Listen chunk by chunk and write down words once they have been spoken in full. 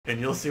and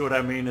you'll see what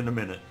I mean in a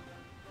minute.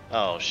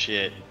 Oh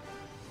shit.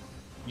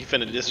 You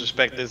finna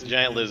disrespect this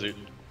giant lizard.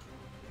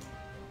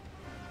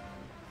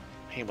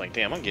 He's like,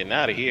 damn, I'm getting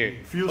out of here.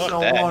 Fuel Fuck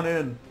cell that. 1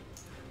 in.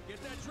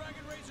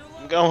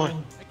 I'm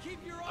going.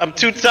 I'm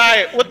too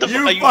tired. What the fuck?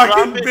 You Are you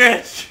fucking dropping?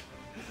 bitch!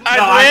 I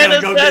No, I ran gotta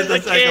as go fast get as the I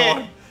second can.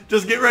 one.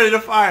 Just get ready to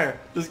fire.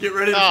 Just get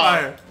ready to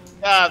fire.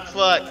 God,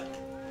 fuck. I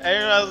didn't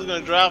realize I was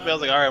gonna drop it. I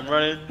was like, alright, I'm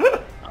running.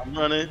 I'm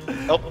running.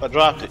 Oh, I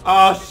dropped it.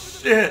 Oh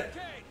shit!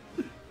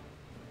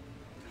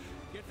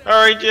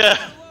 Alright, Jeff.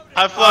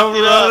 I fucked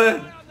it up.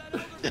 Running.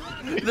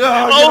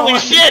 No, Holy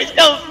shit,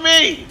 help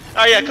me!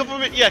 Alright, yeah, come for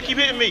me. Yeah, keep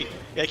hitting me.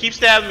 Yeah, keep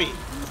stabbing me.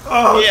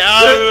 Oh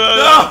Yeah, shit,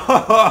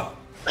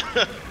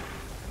 no!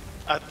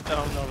 I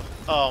don't know.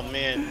 Oh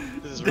man,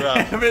 this is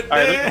rough. Damn it,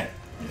 Alright, man!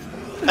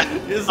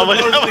 You're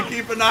supposed to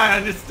keep an eye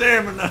on your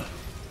stamina.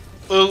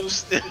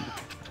 oops.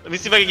 Let me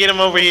see if I can get him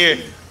over here.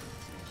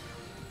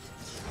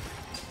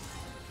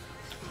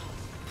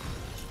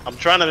 I'm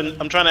trying to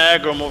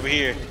aggro him over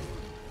here.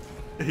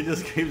 He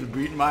just keeps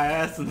beating my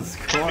ass in this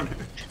corner.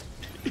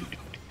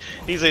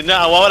 He's like,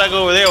 nah, why would I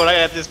go over there when I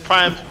got this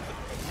prime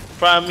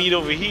meat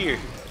over here?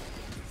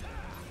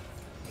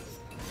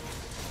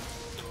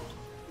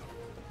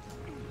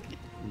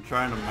 I'm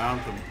trying to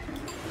mount him.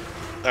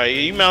 Alright,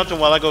 you mount him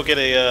while I go get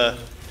a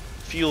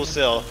fuel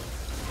cell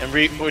and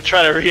we'll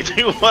try to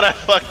redo what I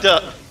fucked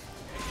up.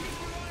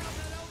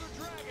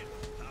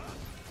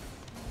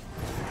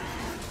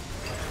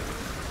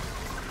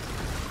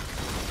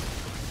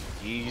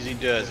 Easy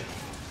does it.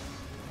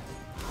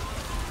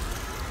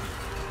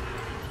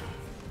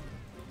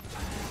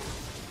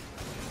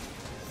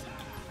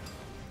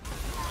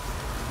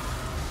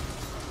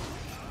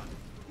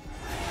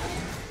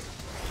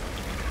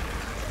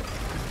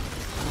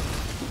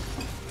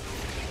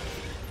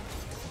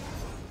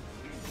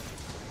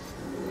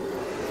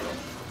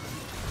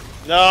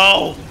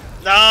 No!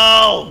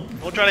 No!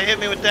 Don't try to hit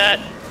me with that!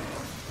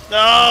 No!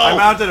 I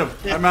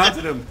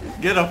mounted him.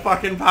 Get a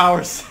fucking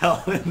power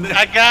cell in there.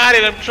 I got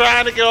it! I'm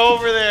trying to get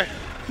over there!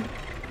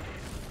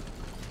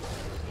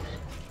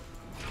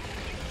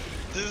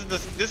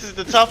 This is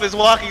the toughest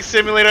walking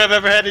simulator I've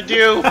ever had to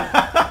do!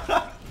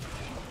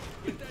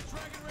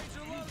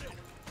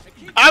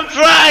 I'm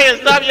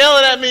trying! Stop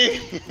yelling at me!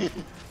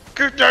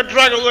 Get that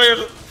dragon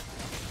laser!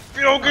 If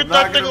you don't get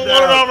that thing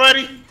loaded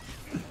already!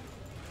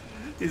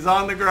 He's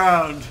on the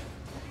ground.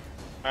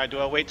 Alright, do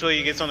I wait till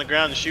he gets on the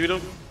ground and shoot him?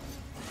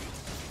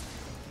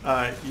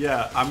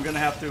 Yeah, I'm gonna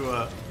have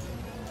to,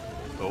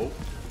 Oh,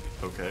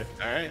 okay.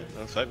 Alright,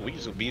 looks like we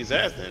just beat his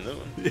ass then, don't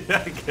we?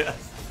 Yeah, I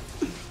guess.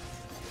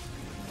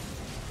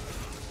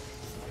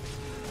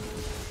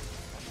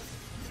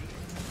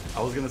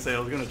 I was gonna say I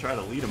was gonna try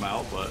to lead him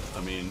out, but,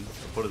 I mean,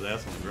 put his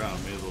ass on the ground.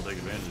 May as well take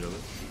advantage of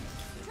it.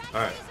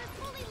 Alright.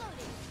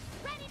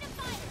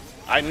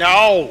 I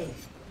know!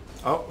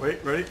 Oh, wait,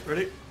 ready?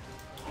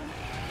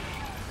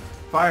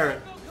 Fire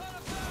it.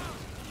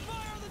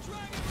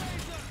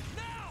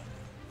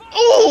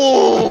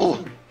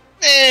 Ooh!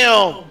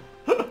 Damn!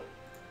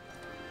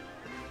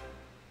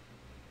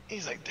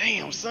 He's like,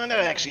 damn, son, that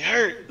actually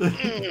hurt.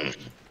 I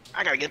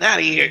gotta get out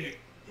of here.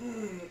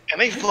 And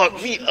they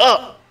fucked me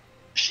up.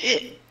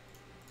 Shit.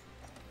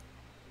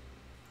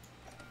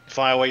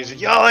 Fireway, he said,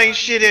 y'all ain't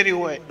shit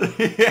anyway.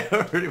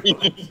 Yeah, pretty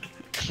much.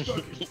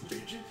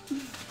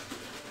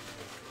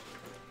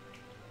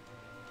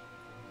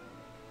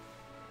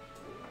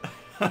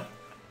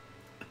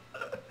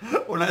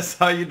 When I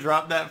saw you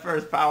drop that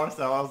first power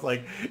cell, I was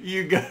like,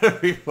 you gotta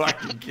be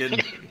fucking kidding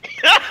me.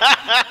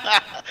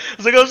 I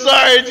was like, I'm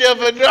sorry, Jeff,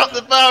 I dropped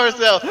the power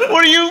cell.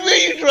 What do you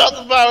mean you dropped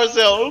the power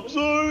cell? I'm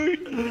sorry.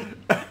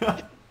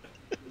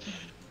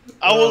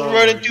 I was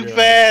running too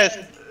fast.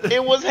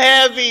 It was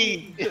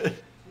heavy.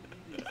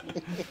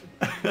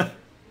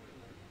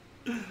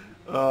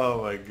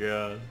 Oh my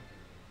god.